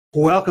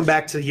Welcome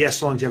back to the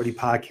Yes Longevity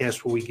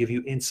Podcast, where we give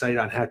you insight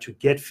on how to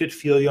get fit,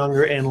 feel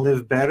younger, and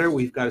live better.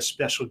 We've got a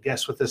special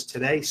guest with us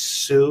today.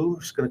 Sue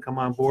is going to come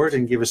on board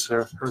and give us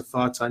her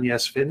thoughts on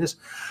Yes Fitness.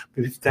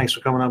 Thanks for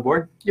coming on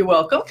board. You're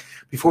welcome.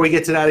 Before we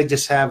get to that, I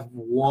just have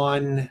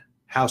one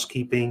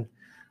housekeeping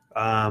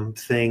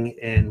thing,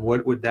 and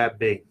what would that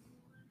be?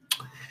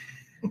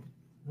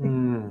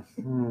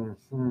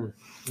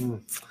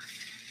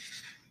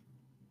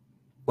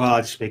 Well,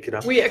 I'll just make it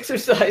up. We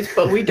exercise,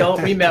 but we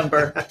don't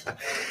remember.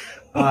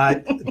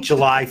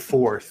 July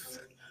 4th.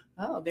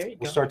 Oh, there you go.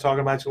 We'll start talking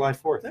about July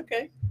 4th.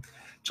 Okay.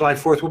 July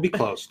 4th will be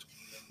closed.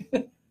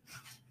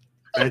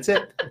 That's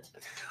it.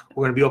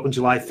 We're going to be open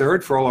July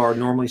 3rd for all our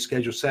normally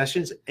scheduled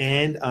sessions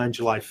and on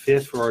July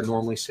 5th for our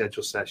normally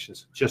scheduled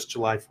sessions. Just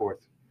July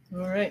 4th.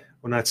 All right.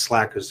 We're not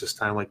slackers this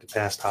time like the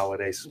past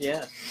holidays.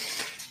 Yeah.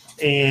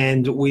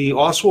 And we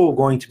also are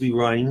going to be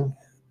running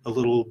a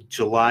little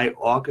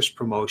July-August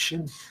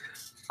promotion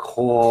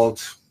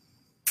called,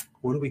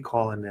 what are we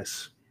calling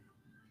this?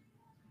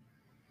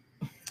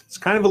 It's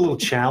kind of a little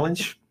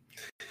challenge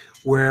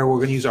where we're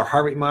going to use our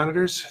heart rate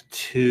monitors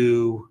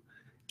to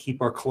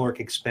keep our caloric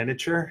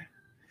expenditure.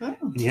 Oh.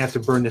 And you have to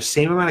burn the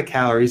same amount of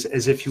calories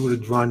as if you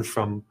would run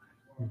from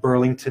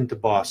Burlington to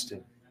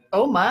Boston.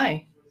 Oh,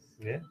 my.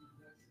 Yeah.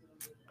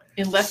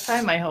 In less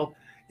time, I hope.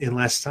 In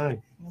less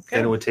time Okay.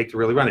 than it would take to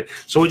really run it.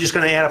 So we're just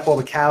going to add up all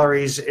the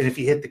calories, and if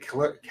you hit the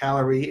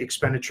calorie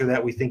expenditure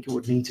that we think it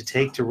would need to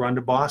take to run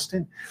to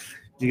Boston,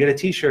 you get a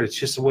T-shirt. It's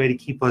just a way to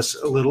keep us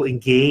a little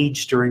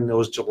engaged during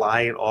those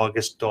July and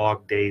August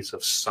dog days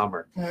of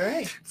summer. All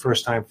right.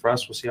 First time for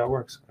us. We'll see how it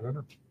works. I don't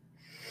know.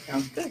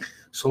 Sounds good.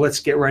 So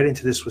let's get right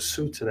into this with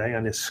Sue today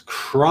on this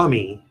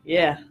crummy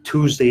Yeah.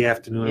 Tuesday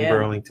afternoon in Yeah.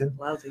 Burlington.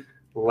 Lousy.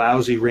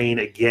 Lousy rain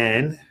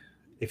again.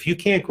 If you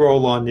can't grow a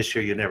lawn this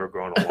year, you're never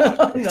growing a lawn.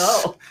 Oh,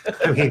 no.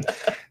 I mean,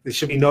 there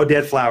should be no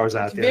dead flowers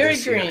out there. Very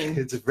this year. green.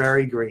 It's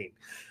very green.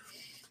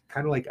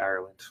 Kind of like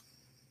Ireland.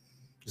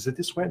 Is it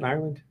this wet in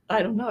Ireland?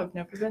 I don't know. I've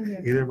never been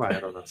there. Either have I. I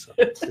don't know. So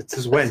it's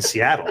this wet in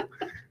Seattle.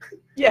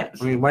 Yes.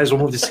 I mean, might as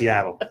well move to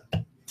Seattle.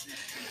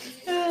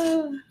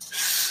 Uh,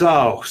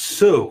 So,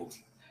 Sue,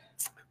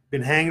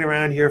 been hanging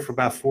around here for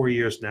about 4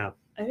 years now.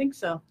 I think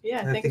so.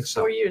 Yeah, I think it's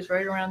so. 4 years,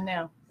 right around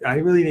now. I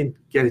really didn't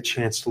get a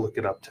chance to look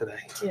it up today.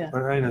 Yeah.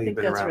 But I know you've think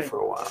been that's around right. for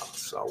a while.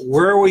 So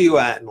where were you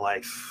at in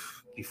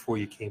life before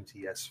you came to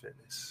Yes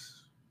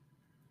Fitness?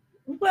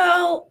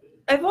 Well,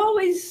 I've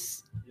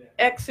always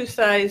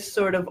exercised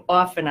sort of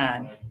off and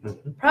on.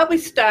 Mhm. Probably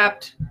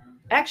stopped.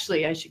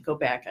 Actually, I should go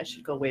back. I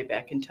should go way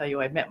back and tell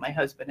you I met my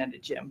husband at a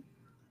gym.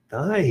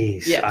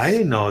 Nice. Yes. I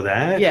didn't know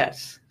that.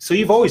 Yes. So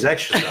you've always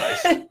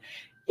exercised.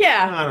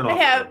 Yeah, I don't know I if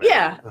have. I know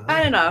Yeah, that.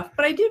 on and off.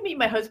 But I did meet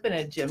my husband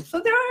at a gym, so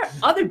there are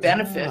other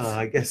benefits.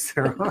 I guess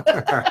there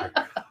are.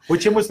 What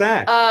gym was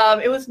that?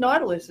 It was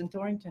Nautilus in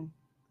Torrington.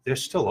 They're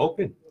still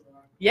open.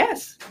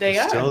 Yes, they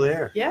They're are. still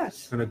there.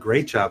 Yes. Done a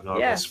great job,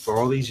 Nautilus, Yes. for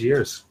all these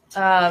years. So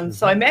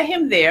I met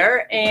him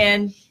there,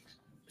 and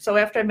so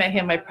after I met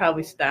him, I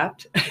probably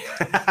stopped.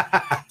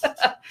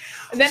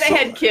 And then I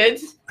had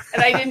kids,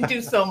 and I didn't do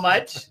so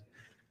much.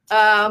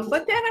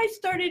 But then I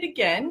started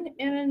again,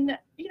 and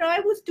I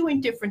was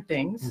doing different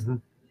things.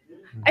 Mhm.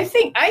 I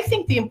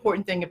think the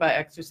important thing about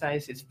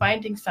exercise is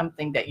finding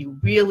something that you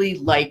really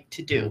like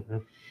to do.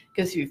 Mhm.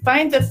 Because if you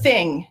find the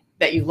thing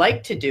that you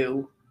like to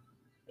do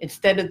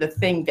instead of the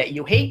thing that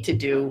you hate to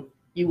do,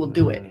 you will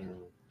do it.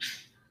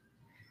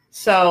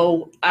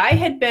 So I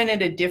had been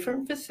at a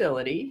different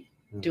facility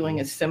doing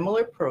a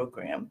similar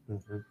program,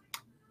 Mhm.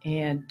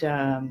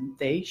 and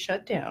they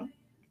shut down.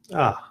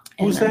 Ah,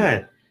 who's And,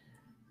 that?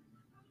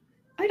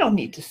 I don't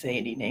need to say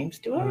any names,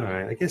 do All I?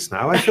 right, I guess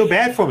not. I feel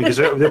bad for me because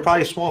they're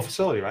probably a small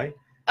facility, right?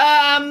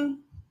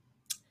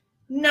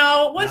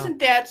 No, it wasn't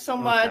that so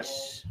Okay. much.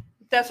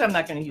 That's why I'm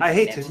not going to use. I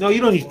hate names. to. No,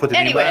 you don't need to put the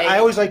name. Anyway, I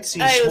always like to see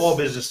I was- small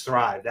business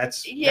thrive.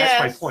 That's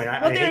my point.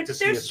 I Well, hate to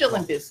see they're a still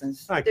small- in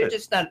business. All right, They're good.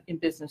 just not in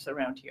business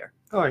around here.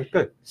 All right,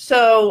 good.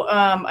 So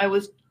I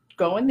was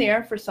going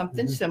there for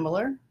something Mhm.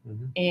 similar,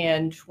 Mhm.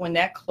 and when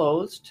that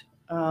closed,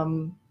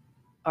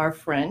 our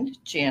friend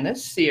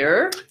Janice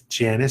Sear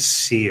Janice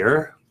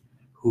Sear,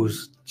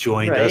 who's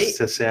joined Right. us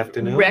this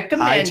afternoon. Hi,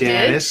 Recommended.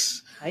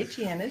 Janice. Hi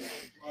Janice,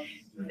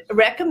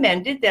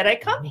 recommended that I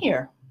come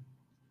here.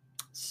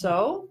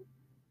 So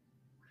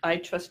I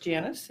trust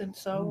Janice, and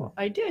so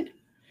I did.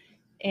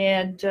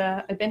 And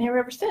I've been here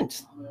ever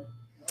since.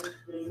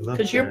 Love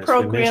Because your Janice.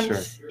 We miss her.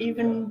 program's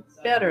even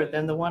better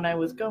than the one I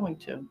was going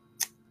to.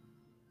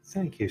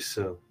 Thank you,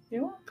 Sue.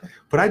 You're welcome.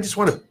 But I just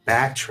want to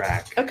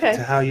backtrack Okay.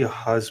 to how your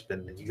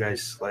husband and you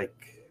guys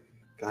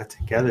got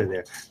together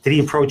there. Did he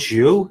approach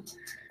you?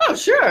 Oh,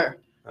 sure.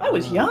 I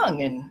was Ah.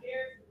 young, and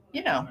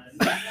that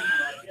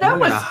You were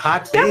was a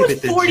hot that babe was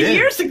at the 40 gym.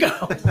 years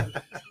ago.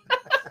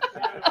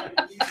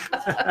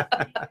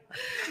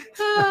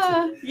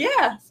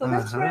 Yeah, so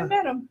that's where I Uh-huh.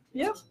 met him.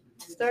 Yep.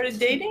 Started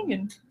dating,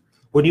 and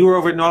When you were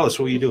over at Nautilus,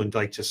 what were you doing?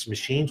 Like just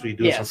machines? Were you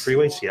doing some Yes. free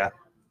weights? Yeah.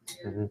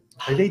 Mhm.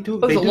 And they do.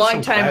 It was they a do long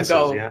some time classes.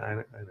 ago. Yeah, I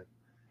know.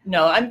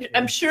 no,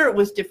 I'm sure it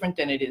was different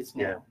than it is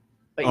now.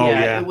 But Oh,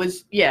 yeah,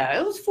 yeah.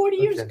 it was 40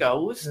 years Okay.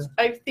 ago. It was,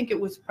 I think it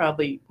was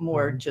probably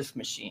more just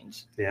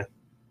machines. Yeah.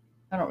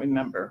 I don't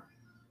remember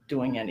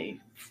doing any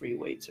free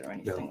weights or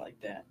anything like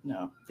that.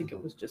 No, I think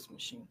it was just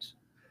machines.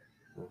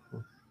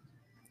 Mhm.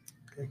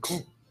 Okay,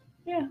 cool.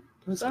 Yeah.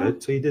 That's So-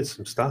 good. So you did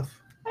some stuff.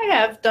 I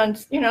have done,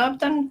 I've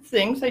done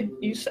things. I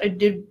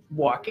did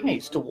walking. I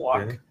used to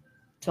walk Yeah.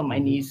 till my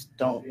Mhm. knees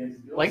don't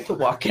like to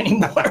walk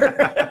anymore.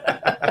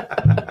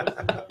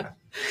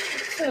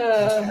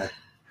 Okay.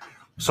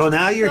 So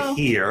now you're so-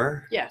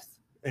 here, Yes.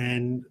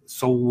 and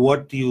so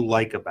what do you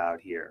like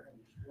about here?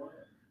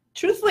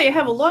 Truthfully, I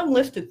have a long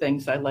list of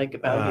things I like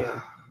about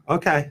here.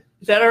 Okay,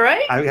 Is that all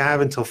right? I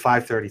have until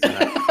 5:30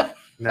 tonight,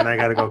 and then I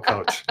got to go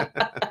coach.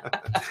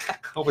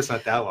 Hope it's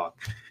not that long.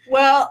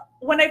 Well,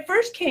 when I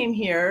first came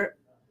here,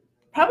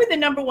 probably the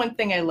number one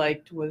thing I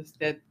liked was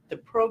that the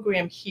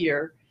program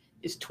here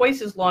is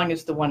twice as long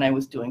as the one I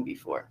was doing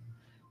before.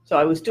 So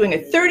I was doing a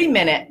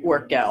 30-minute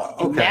workout,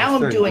 and Okay, now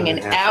I'm 30 doing an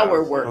minute, half hour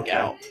hour.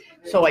 workout.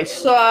 So I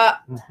saw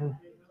Mhm.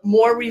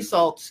 more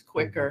results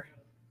quicker,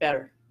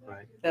 better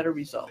Right.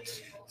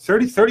 results.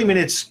 30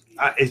 minutes,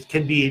 it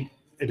can be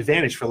an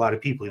advantage for a lot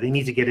of people. They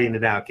need to get in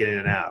and out, get in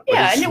and out. But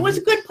Yeah, it's- and it was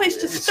a good place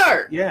to it's-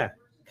 start Yeah.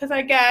 because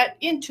I got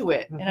into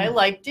it and I Mhm.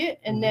 liked it.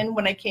 And Mhm. then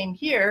when I came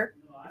here,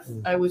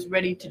 I was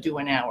ready to do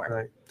an hour.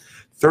 Right.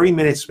 30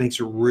 minutes makes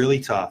it really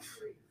tough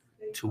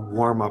to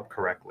warm up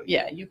correctly.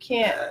 Yeah, you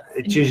can't.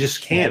 You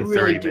just can't Can't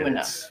really 30 do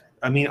minutes.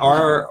 I mean,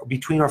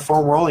 between our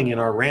foam rolling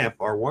and our ramp,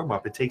 our warm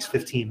up, it takes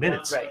 15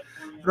 minutes. Right,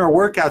 And our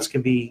workouts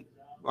can be,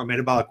 our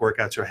metabolic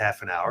workouts are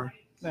half an hour,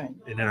 right.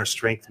 and then our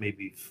strength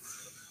maybe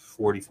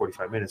 40,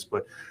 45 minutes.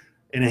 But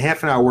in a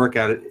half an hour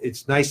workout,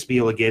 it's nice to be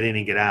able to get in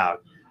and get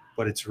out,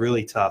 but it's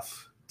really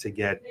tough to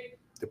get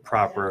the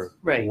proper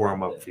Right.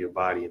 warm up for your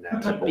body in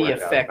that type of Be workout.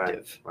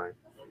 effective. Right.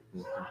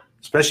 Mhm.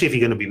 Especially if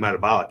you're going to be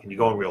metabolic and you're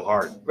going real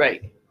hard,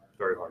 Right,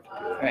 very hard to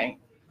do that. right.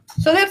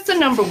 So that's the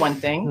number one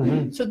thing.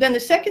 Mhm. So then the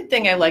second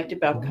thing I liked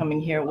about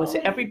coming here was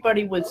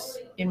everybody was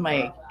in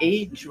my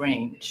age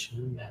range.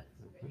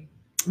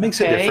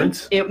 Makes a Okay?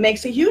 difference. It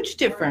makes a huge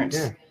difference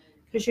Yeah.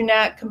 because you're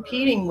not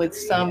competing with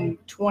some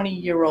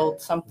 20-year-old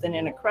something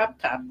in a crop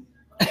top.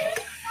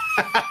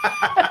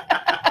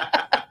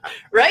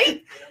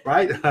 Right?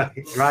 Right,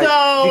 right.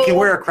 So, You can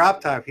wear a crop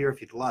top here if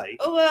you'd like.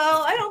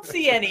 well, I don't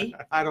see any.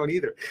 I don't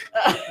either.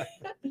 I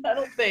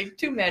don't think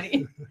too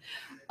many.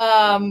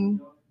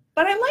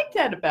 But I like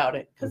that about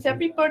it because Mhm.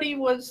 everybody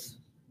was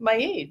my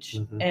age,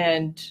 Mhm.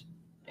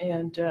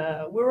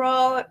 and we're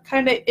all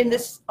kind of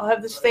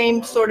have the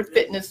same sort of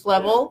fitness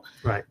level.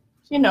 Right.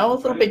 You know, a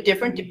little bit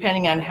different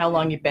depending on how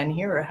long you've been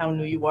here or how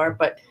new you are,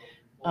 but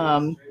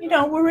you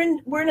know,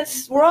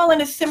 we're all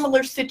in a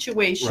similar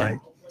situation. Right.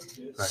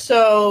 Right.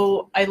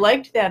 So I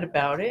liked that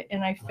about it,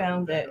 and I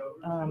found that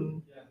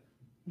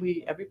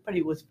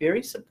everybody was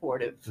very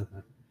supportive,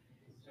 Mhm.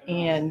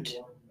 and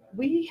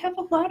we have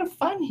a lot of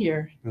fun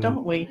here, Mhm.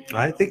 don't we?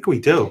 I think we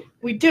do.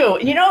 We do.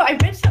 And you know, I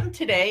read something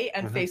today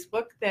on Mhm.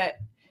 Facebook that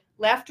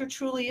laughter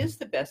truly is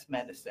the best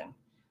medicine.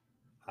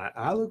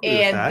 I'll agree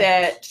And with that.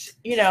 that,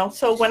 you know,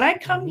 so when I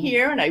come Mhm.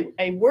 here and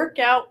I work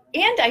out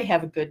and I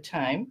have a good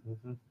time,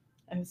 Mhm.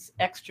 it's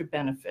extra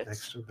benefits.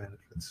 Extra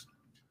benefits.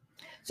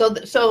 So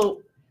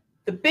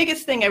the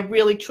biggest thing I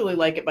really truly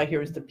like about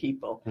here is the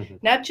people, Mhm.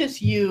 not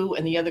just you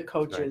and the other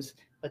coaches,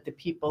 but the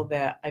people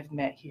that I've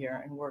met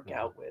here and work Mhm.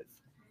 out with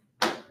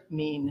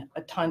mean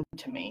a ton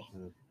to me.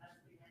 Mhm.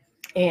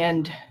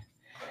 And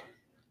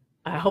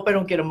I hope I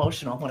don't get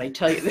emotional when I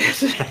tell you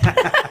this.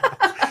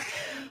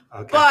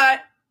 Okay.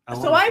 But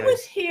so wanna I say-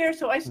 was here,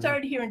 so I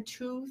started here in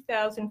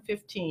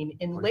 2015.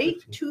 In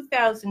late 2015.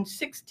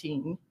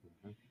 2016,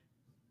 Mhm.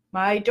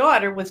 my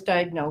daughter was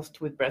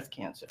diagnosed with breast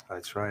cancer.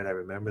 That's right. I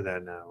remember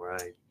that now.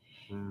 Right.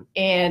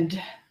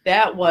 And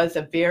that was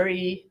a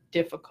very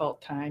difficult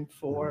time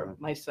for Mhm.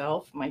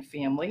 myself, my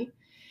family.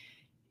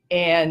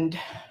 And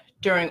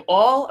during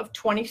all of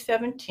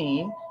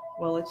 2017,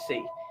 well, let's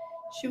see,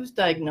 she was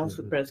diagnosed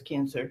with Mhm. breast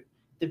cancer.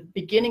 The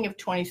beginning of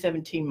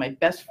 2017, my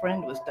best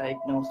friend was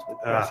diagnosed with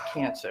breast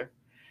cancer.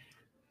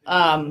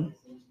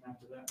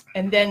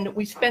 And then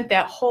we spent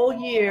that whole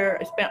year,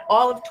 I spent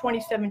all of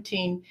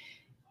 2017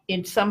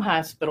 in some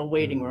hospital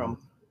waiting room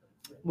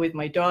with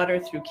my daughter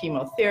through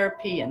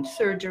chemotherapy and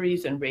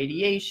surgeries and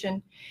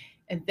radiation.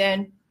 And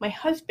then my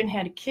husband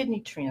had a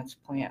kidney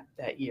transplant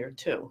that year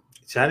too.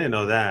 See, I didn't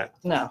know that.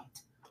 No.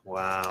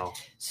 Wow.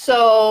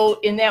 So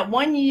in that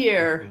 1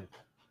 year, Mhm.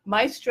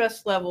 my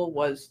stress level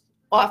was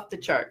off the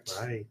charts.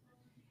 Right.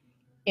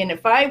 And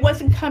if I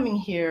wasn't coming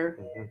here,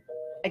 Mhm.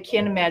 I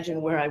can't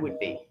imagine where I would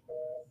be.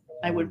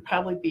 I would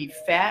probably be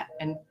fat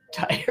and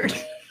tired,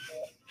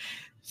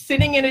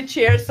 sitting in a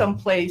chair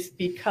someplace,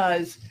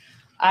 because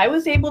I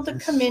was able to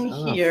come in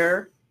That's tough.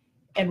 here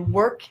and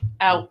work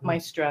out Mhm. my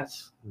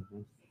stress.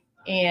 Mhm.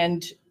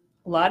 And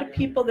a lot of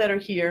people that are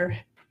here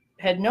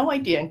had no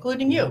idea,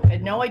 including you,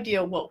 had no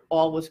idea what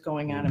all was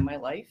going on in my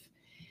life.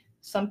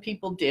 Some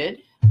people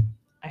did.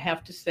 I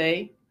have to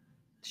say,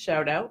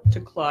 shout out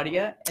to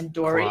Claudia and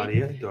Dory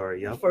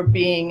Dory, yep. for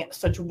being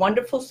such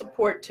wonderful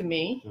support to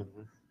me,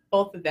 Mhm.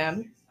 both of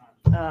them.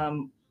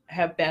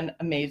 have been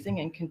amazing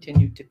and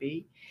continue to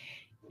be.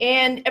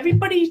 And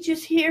everybody's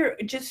just here,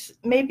 just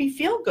made me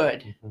feel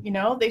good. Mhm. You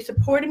know, they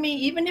supported me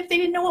even if they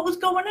didn't know what was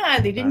going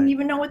on. They didn't Right.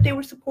 even know what they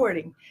were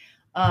supporting.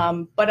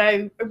 But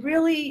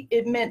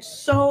it meant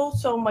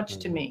so much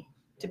to Mhm. me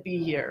to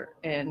be here.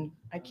 And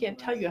I can't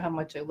tell you how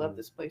much I love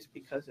this place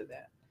because of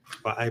that.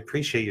 Well, I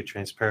appreciate your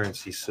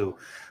transparency, Sue.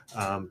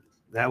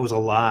 That was a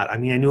lot. I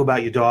mean, I knew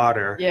about your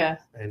daughter, Yeah,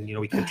 and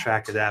we kept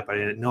track of that, but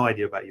I had no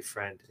idea about your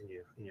friend and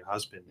your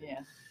husband.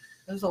 yeah.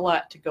 There's a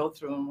lot to go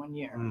through in 1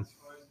 year. Mm.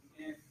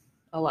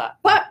 A lot.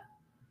 But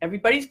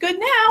everybody's good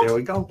now. There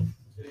we go.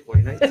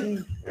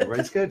 2019.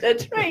 Everybody's good.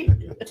 That's right.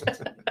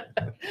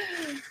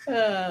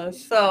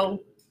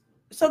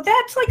 So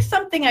that's like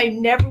something I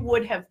never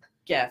would have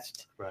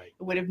guessed. Right.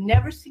 I would have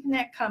never seen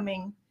that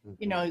coming. Mhm.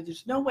 You know,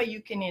 there's no way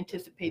you can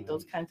anticipate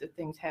those kinds of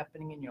things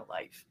happening in your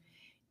life.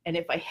 And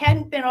if I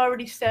hadn't been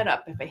already set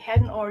up, if I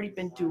hadn't already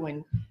been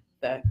doing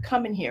the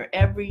coming here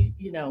every,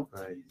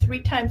 Right.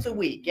 3 times a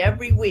week,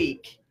 every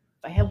week,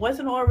 if I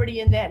wasn't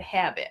already in that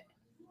habit,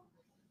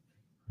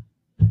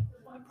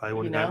 Probably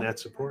wouldn't have gotten that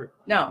support.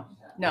 no,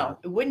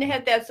 it wouldn't have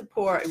had that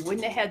support. It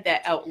wouldn't have had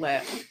that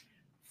outlet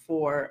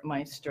for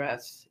my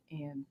stress.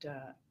 And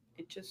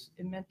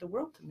it meant the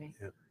world to me.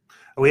 Yeah.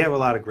 We have a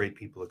lot of great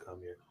people that come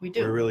here. We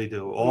do. We really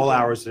do. All do.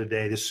 hours of the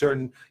day. There's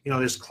certain,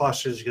 there's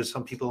clusters because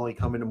some people only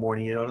come in the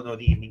morning. You don't know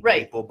the evening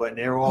Right. people, but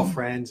they're all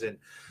friends.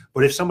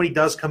 But if somebody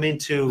does come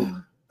into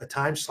a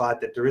time slot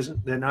that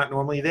they're not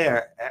normally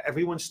there,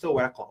 everyone still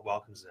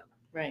welcomes them.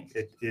 Right.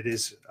 It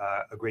is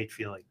a great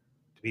feeling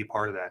to be a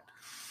part of that,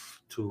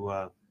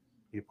 to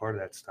be a part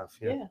of that stuff.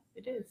 Yeah. Yeah,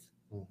 it is.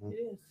 Mhm. It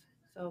is.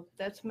 So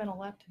that's meant a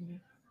lot to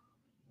me.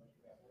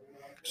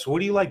 So what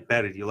do you like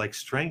better? Do you like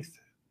strength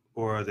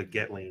or the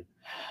get lean?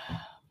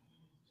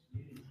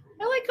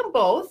 I like them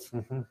both.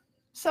 Mhm.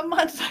 Some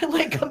months I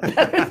like them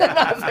better than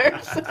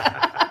others.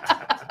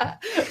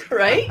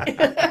 Right?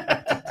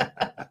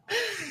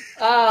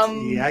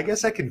 Yeah, I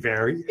guess that can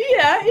vary.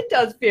 Yeah, it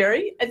does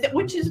vary.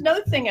 Which is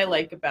another thing I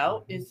like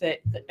about is that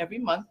every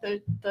month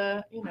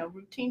the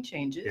routine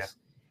changes. Yeah.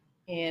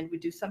 And we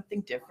do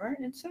something different.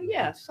 And so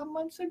yeah, some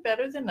months are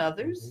better than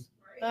others.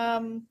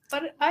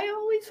 But I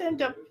always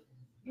end up,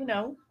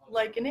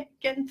 liking it,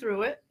 getting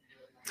through it.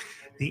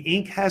 The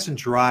ink hasn't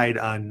dried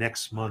on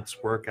next month's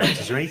workouts.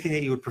 Is there anything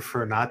that you would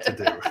prefer not to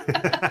do?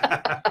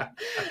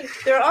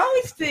 There are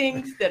always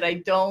things that I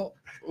don't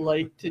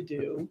like to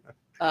do.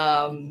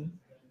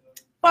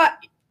 But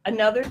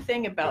another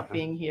thing about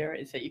being here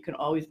is that you can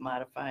always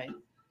modify.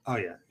 Oh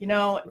yeah.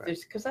 Right.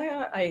 Because I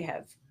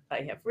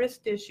have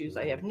wrist issues,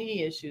 I have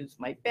knee issues,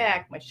 my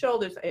back, my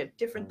shoulders. I have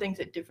different things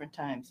at different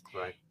times.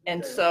 Right.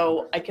 And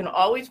so I can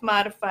always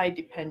modify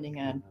depending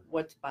on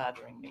what's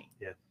bothering me.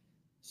 Yeah.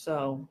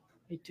 So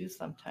I do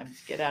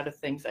sometimes get out of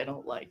things I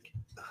don't like.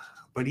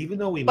 But even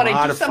though we But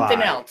modify, I do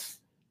something else.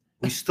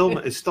 it's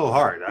still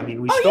hard. I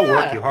mean, we Oh, still yeah.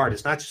 work you hard.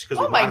 It's not just because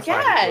Oh, we my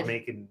modify God. we're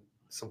making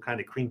some kind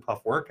of cream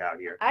puff workout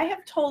here. I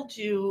have told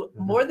you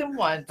more than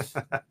once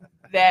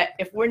that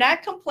if we're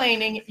not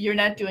complaining, you're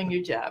not doing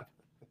your job.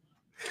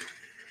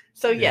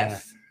 So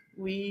yes,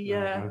 we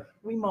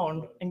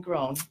moan and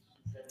groan,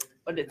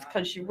 but it's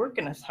because you're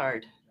working us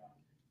hard.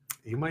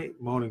 You might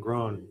moan and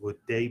groan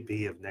with day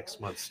B of next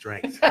month's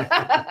strength.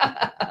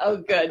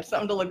 Oh, good.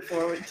 Something to look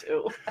forward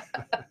to.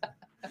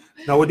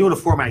 No, we're doing a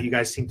format you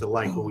guys seem to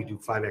like where we do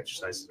 5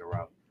 exercises in a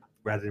row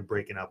rather than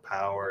breaking out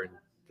power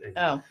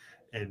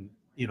and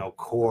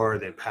core,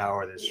 then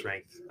power, then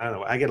strength. I don't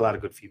know. I get a lot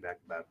of good feedback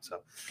about it.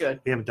 So Good.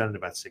 we haven't done it in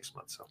about 6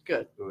 months. So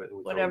Good. we'll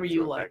Whatever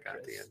you throw it like, back on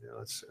at the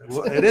Chris.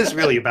 end. It is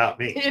really about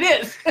me. It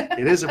is.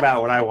 It is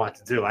about what I want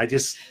to do. I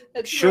just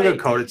That's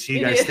sugarcoat right. it so you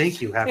It guys is.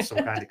 think you have some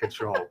kind of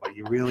control, but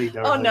you really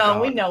don't. Oh, really no,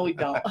 don't. we know we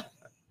don't.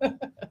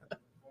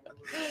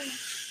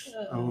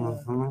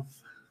 Mhm.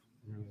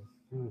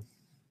 Mhm.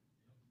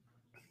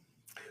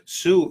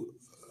 Sue,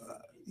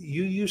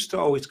 you used to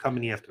always come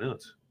in the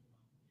afternoons.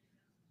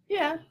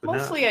 Yeah, But now-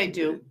 mostly I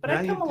do, but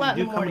I Now come a lot in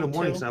you the come morning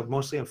mornings too. now,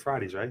 mostly on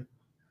Fridays, right?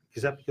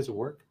 Is that because of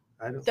work?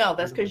 No,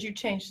 that's because you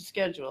changed the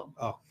schedule.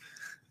 Oh.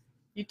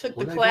 You took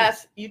What the did I do?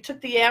 class. You took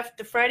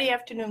the Friday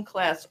afternoon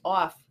class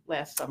off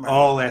last summer.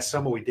 Oh, last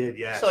summer we did,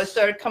 yes. So I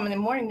started coming in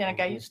the morning. Then I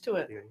got Mhm. used to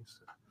it. Yeah,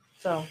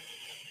 So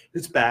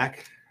it's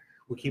back.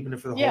 We're keeping it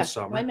for the yeah, whole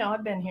summer. I know.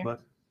 I've been here.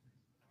 But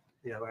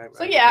yeah,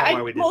 So yeah, that's why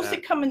I we did mostly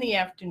that. come in the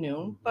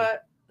afternoon, Mhm.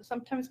 but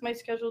sometimes my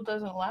schedule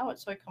doesn't allow it,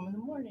 so I come in the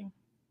morning.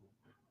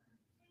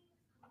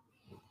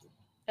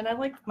 And I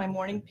like my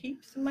morning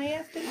peeps and my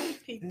afternoon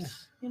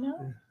peeps. You know?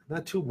 Yeah.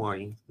 Not too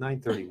morning,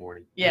 9:30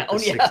 morning. Yeah, Not the oh,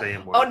 yeah. 6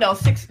 a.m. Oh morning. no,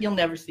 6. You'll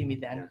never see me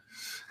then.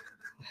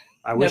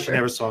 I wish you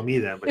Never. never saw me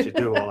then, but you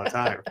do all the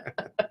time.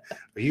 But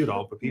you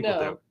don't, but people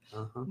No. do.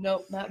 Uh-huh.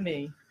 Nope, not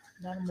me.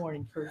 Not a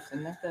morning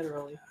person. Not that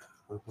early.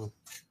 Uh-huh.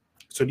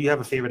 So do you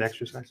have a favorite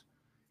exercise?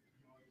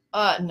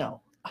 No.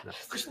 No.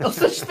 There's no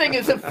such thing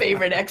as a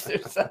favorite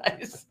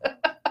exercise.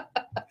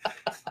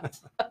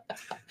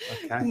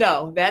 Okay.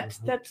 No,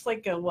 that's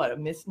like a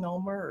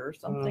misnomer or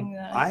something.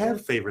 That I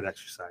have favorite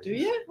exercises. Do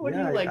you? What do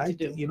Yeah, you like I to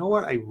do? You know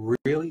what? I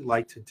really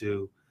like to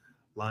do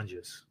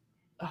lunges.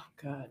 Oh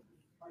God,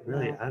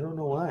 Really, No. I don't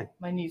know why.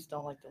 my knees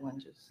don't like the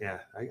lunges. Yeah,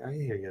 I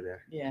hear you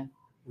there. Yeah.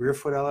 Rear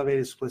foot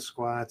elevated split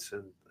squats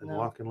and No.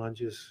 walking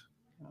lunges.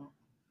 No.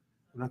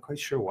 I'm not quite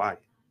sure why.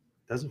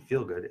 Doesn't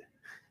feel good.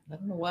 I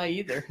don't know why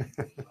either.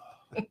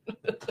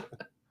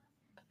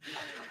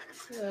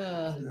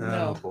 Oh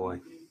No. boy.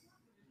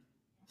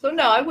 So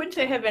no, I wouldn't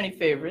say I have any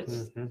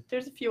favorites. hmm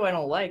There's a few I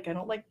don't like. I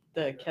don't like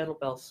the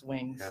kettlebell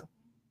swings. Yeah.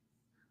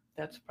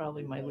 That's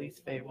probably my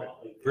least favorite.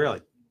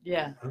 Really?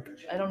 Yeah. Okay.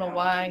 I don't know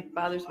why. It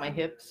bothers my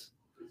hips.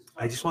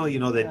 I just want to let you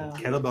know that Oh.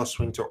 kettlebell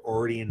swings are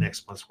already in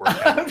next month's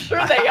workout. I'm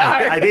sure they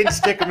are. I didn't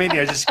stick them in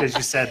there just because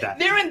you said that.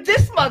 They're in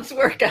this month's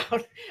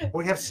workout.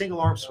 We have single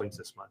arm swings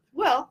this month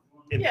Well,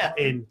 in, Yeah.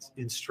 in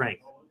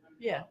strength.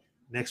 yeah.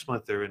 Next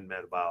month they're in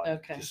metabolic,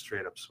 Okay. just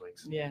straight up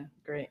swings. Yeah,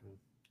 great.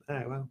 All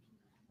right, well,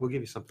 we'll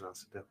give you something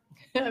else to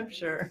do. I'm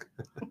sure.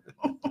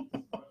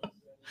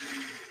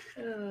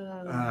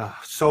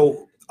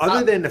 So,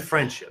 other than the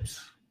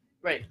friendships,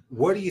 Right.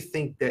 what do you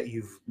think that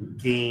you've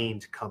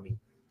gained coming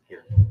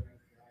here?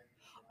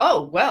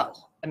 Oh,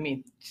 well, I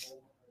mean,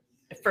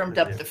 I firmed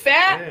up the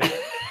fat.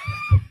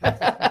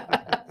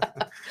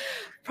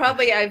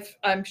 Probably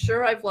I'm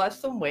sure I've lost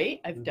some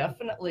weight. I've Mhm.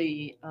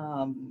 definitely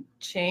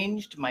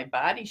changed my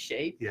body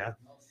shape. Yeah.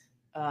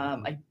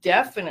 I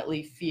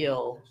definitely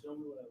feel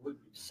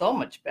so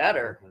much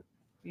better. Mhm.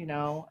 You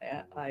know,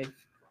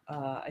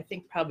 I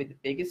think probably the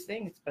biggest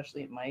thing,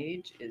 especially at my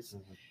age, is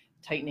Mhm.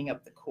 tightening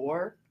up the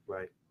core,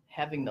 Right.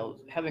 having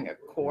a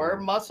core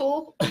Mhm.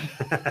 muscle.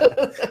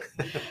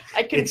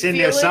 I can It's in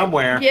feel there it.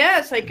 somewhere.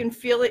 Yes, I can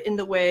feel it in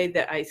the way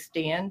that I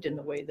stand, in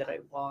the way that I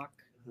walk.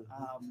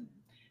 Mhm.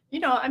 You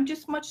know, I'm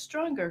just much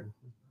stronger.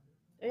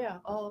 Yeah,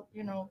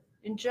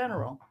 in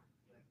general.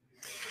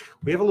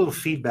 We have a little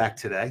feedback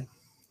today.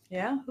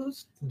 Yeah,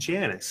 who's?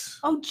 Janice.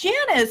 Oh,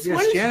 Janice. Yes,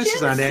 What is Janice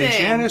is on there. And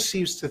saying? Janice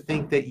seems to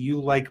think that you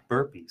like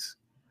burpees.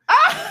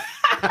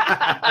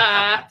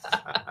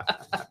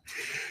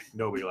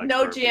 Nobody likes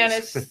No, burpees.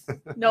 Janice.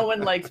 No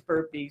one likes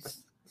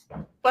burpees.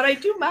 But I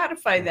do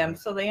modify them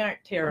so they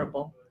aren't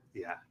terrible.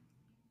 Yeah.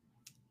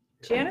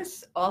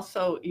 Janice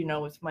also,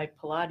 is my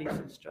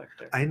Pilates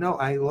instructor. I know.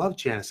 I love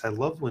Janice. I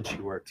loved when she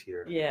worked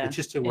here. Yeah, It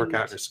just didn't work and-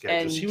 out in her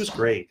schedule. She and- was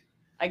great.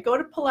 I go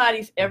to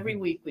Pilates every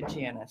week with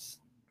Janice.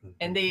 Mhm.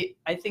 And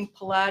I think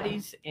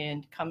Pilates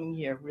and coming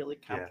here really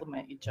Yeah.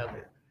 complement each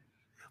other.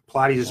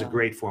 Pilates is a Yeah.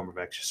 great form of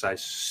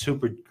exercise.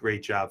 Super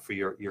great job for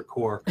your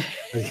core.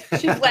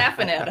 She's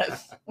laughing at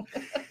us.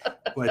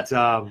 But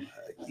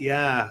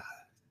yeah,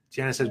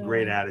 Janice has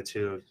great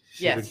attitude.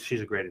 Yes.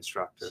 She's a great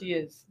instructor. She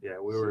is. Yeah,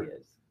 we She were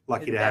is.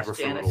 lucky You're to the have her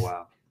best, for a little Janice.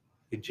 while.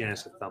 Give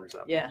Janice a thumbs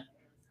up. Yeah.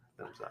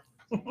 Thumbs up.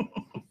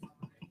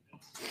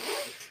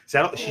 Is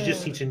that all? She's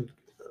just teaching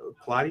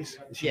Pilates?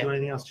 Is she Yeah. doing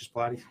anything else? Just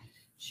Pilates?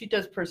 She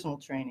does personal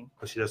training.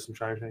 Oh, she does some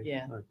training?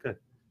 Yeah. Oh, good.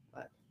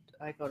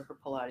 I go to her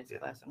Pilates Yeah.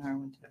 class in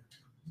Harwin.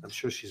 I'm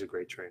sure she's a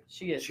great trainer.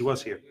 She is. She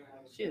was here.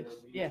 She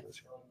is. Yeah.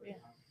 Yeah.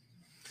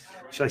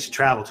 She likes to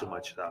travel too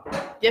much, though.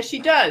 Yes, she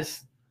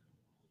does.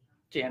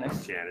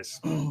 Janice. Janice.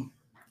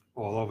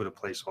 All over the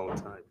place all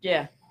the time.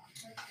 Yeah.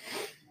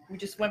 We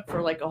just went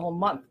for like a whole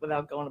month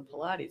without going to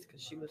Pilates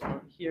because she was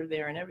here,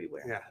 there, and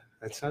everywhere. Yeah,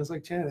 that sounds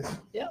like Janice.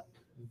 Yep.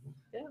 Mhm.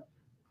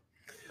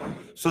 Yeah.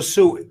 So,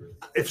 Sue,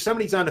 if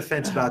somebody's on the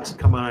fence about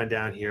coming on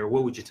down here,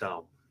 what would you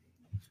tell them?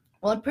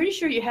 Well, I'm pretty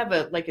sure you have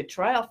a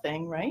trial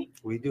thing, right?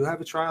 We do have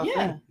a trial Yeah,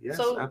 thing. Yes,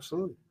 so-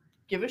 absolutely.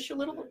 Give us your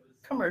little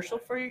commercial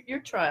for your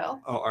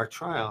trial. Oh, our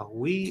trial,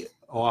 we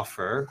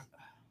offer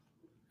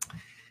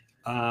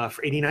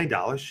for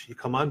 $89. You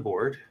come on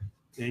board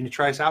and you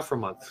try us out for a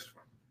month.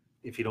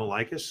 If you don't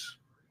like us,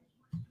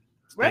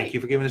 Right. thank you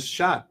for giving us a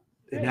shot.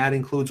 And Right. that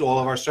includes all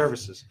of our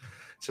services.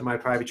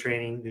 Semi-private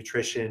training,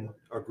 nutrition,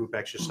 our group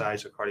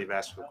exercise, our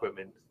cardiovascular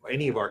equipment,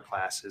 any of our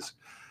classes,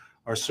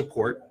 our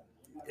support,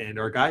 and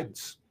our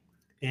guidance.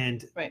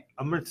 And Right.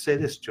 I'm going to say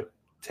this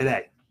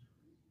today.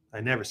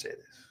 I never say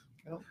this.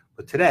 Oh.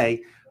 But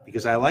today,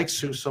 because I like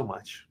Sue so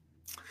much,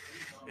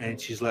 and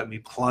she's let me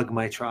plug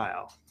my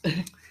trial.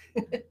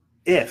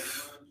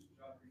 If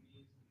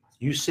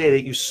you say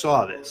that you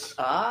saw this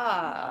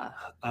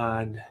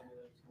on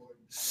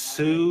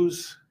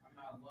Sue's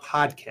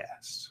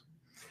podcast,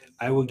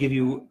 I will give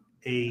you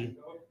a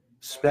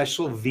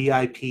special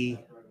VIP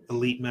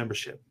elite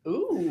membership,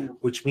 Ooh.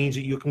 which means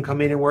that you can come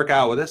in and work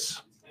out with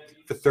us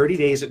for 30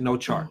 days at no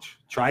charge.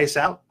 Try us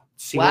out.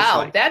 See what it's Wow,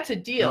 like. that's a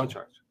deal. No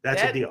charge.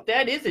 That's a deal.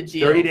 That is a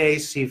deal. 30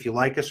 days, see if you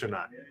like us or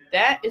not.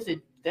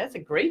 That's a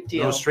great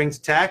deal. No strings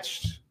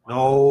attached,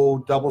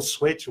 no double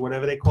switch, or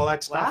whatever they call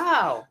that stuff.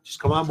 Wow. Just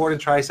come on board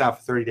and try us out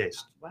for 30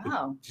 days.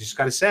 Wow. You just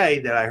got to say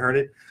that I heard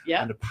it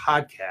Yeah. on the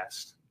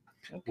podcast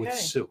with Okay.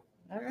 Sue.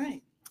 All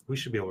right. We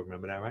should be able to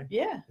remember that, right?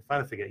 Yeah. If I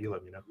don't forget, you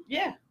let me know.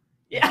 Yeah.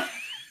 Yeah.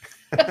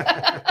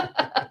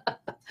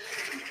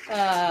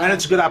 And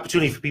it's a good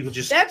opportunity for people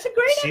just That's a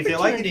great see if opportunity. they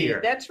like it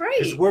here. That's right.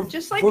 'Cause we're-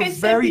 Just like we're I said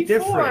very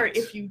before, different.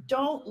 if you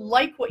don't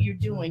like what you're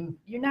doing,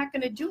 you're not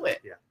going to do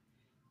it. Yeah.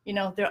 You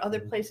know, there are other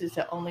places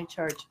that only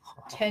charge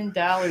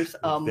 $10 a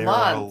there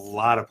are a month.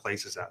 lot of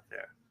places out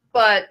there.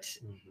 But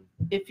Mhm.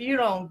 if you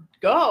don't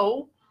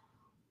go,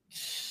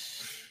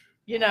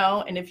 you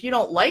know, and if you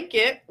don't like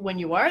it when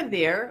you are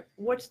there,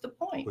 what's the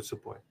point? What's the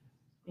point?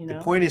 You know?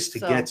 The point is to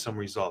So- get some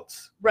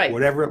results, Right.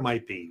 whatever it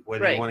might be.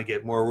 Whether Right. you want to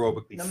get more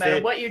aerobically No matter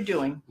fit, what you're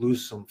doing.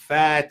 lose some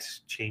fat,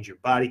 change your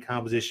body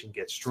composition,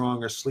 get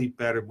stronger, sleep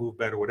better, move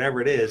better,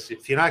 whatever it is.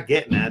 If you're not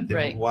getting that, then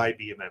Right. why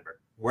be a member?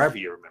 Wherever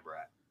you're a member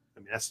at. I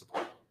mean, that's the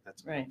point.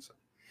 That's Right. So.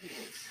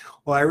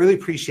 Well, I really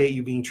appreciate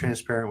you being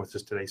transparent with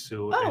us today,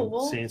 Sue, Oh, and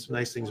well, saying some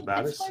nice things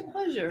about It's us. my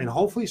pleasure. And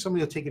hopefully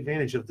somebody will take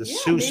advantage of the Yeah,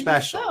 Sue maybe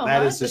special. so,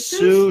 That huh? is the The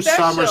Sue Sue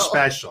Summer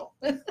Special.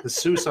 Special. The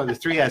Sue Summer, the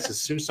 3S is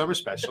Sue Summer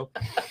Special.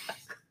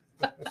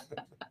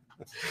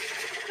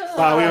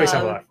 Well, we always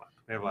have a lot of fun.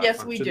 We have a lot of Yes,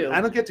 fun. we So do.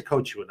 I don't get to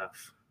coach you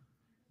enough.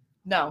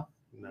 No,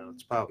 No,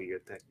 it's probably a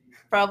good thing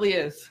probably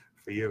is.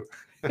 for you.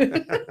 I've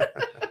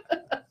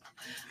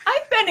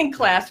been in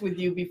class with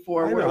you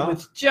before I where know. it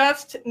was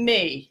just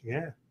me.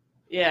 Yeah.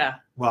 Yeah.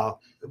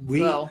 Well,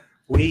 So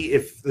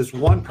if there's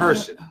one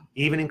person,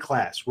 even in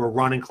class, we're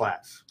running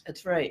class.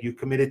 that's right. You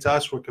committed to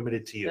us, we're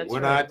committed to you. That's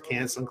we're right. not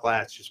canceling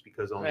class just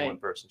because only Right. one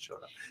person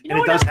showed up. You know And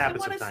it what does else I happen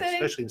wanna sometimes, say?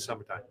 especially in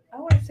summertime. I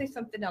want to say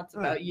something else Oh.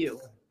 about you.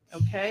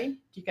 Okay?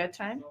 Do you got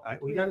time? All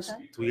right, we We got have to.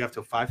 time? We have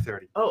till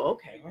 5:30. Oh,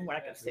 okay. We're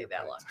not going to stay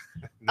that long.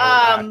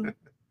 No, we're not.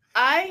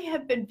 I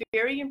have been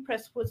very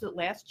impressed. Was it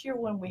last year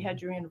when we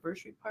had your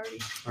anniversary party? Our We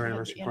had the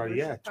anniversary party,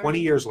 yeah, anniversary 20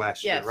 years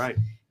last Yes. year, right?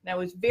 And I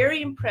was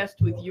very impressed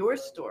with your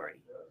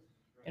story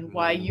and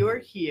why you're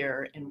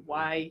here and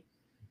why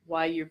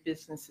your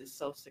business is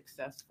so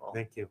successful.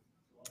 Thank you.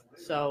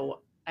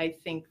 So I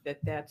think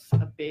that's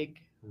a big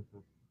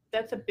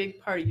Mhm.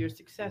 part of your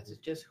success is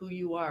just who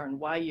you are and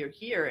why you're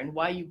here and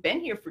why you've been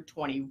here for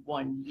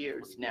 21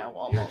 years now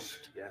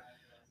almost. Yeah.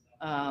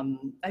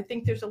 I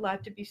think there's a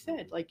lot to be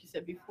said, like you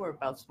said before,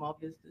 about small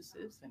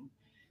businesses and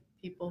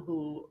people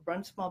who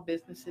run small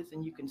businesses,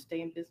 and you can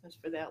stay in business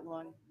for that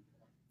long.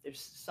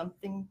 There's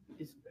something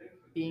is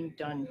being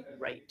done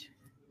right.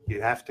 You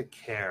have to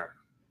care.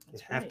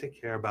 That's You have right. to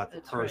care about the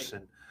That's right.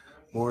 person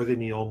more than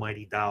the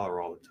almighty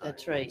dollar all the time.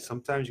 That's right.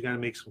 Sometimes you got to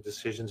make some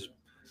decisions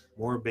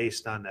more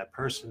based on that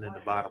person than the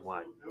bottom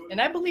line.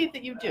 And I believe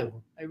that you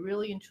do. I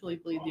really and truly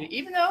believe you.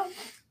 Even though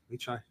We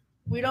try.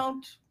 we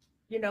don't,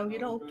 you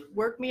don't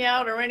work me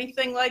out or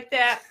anything like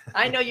that,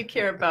 I know you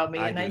care about me,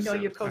 I and do I know so.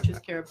 your coaches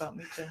care about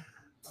me too.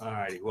 All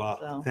righty. Well,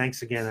 So-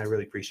 thanks again. I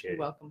really appreciate You're it.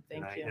 welcome.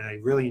 Thank and you. I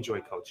really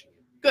enjoy coaching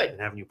you Good. and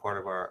having you part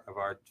of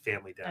our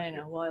family down I here.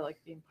 know. Well, I like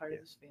being part of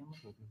this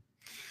family.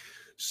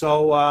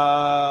 So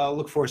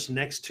look for us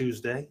next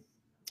Tuesday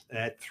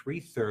at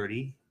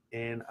 3:30,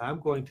 and I'm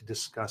going to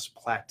discuss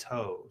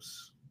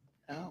plateaus.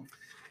 Oh,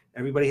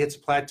 Everybody hits a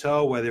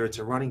plateau, whether it's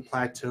a running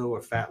plateau,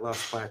 a fat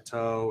loss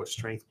plateau, a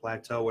strength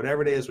plateau,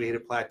 whatever it is, we hit a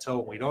plateau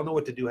and we don't know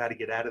what to do, how to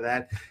get out of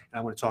that. And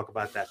I'm going to talk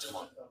about that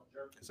tomorrow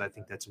because I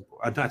think that's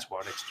important. Not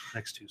tomorrow,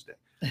 next Tuesday.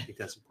 I think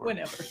that's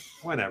important.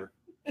 whenever.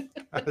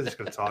 I'm just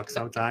going to talk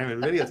sometime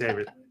and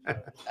videotape it.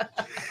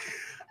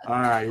 All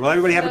right. Well,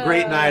 everybody have a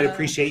great night.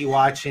 Appreciate you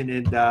watching,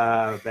 and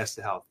best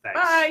of health. Thanks.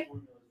 Bye.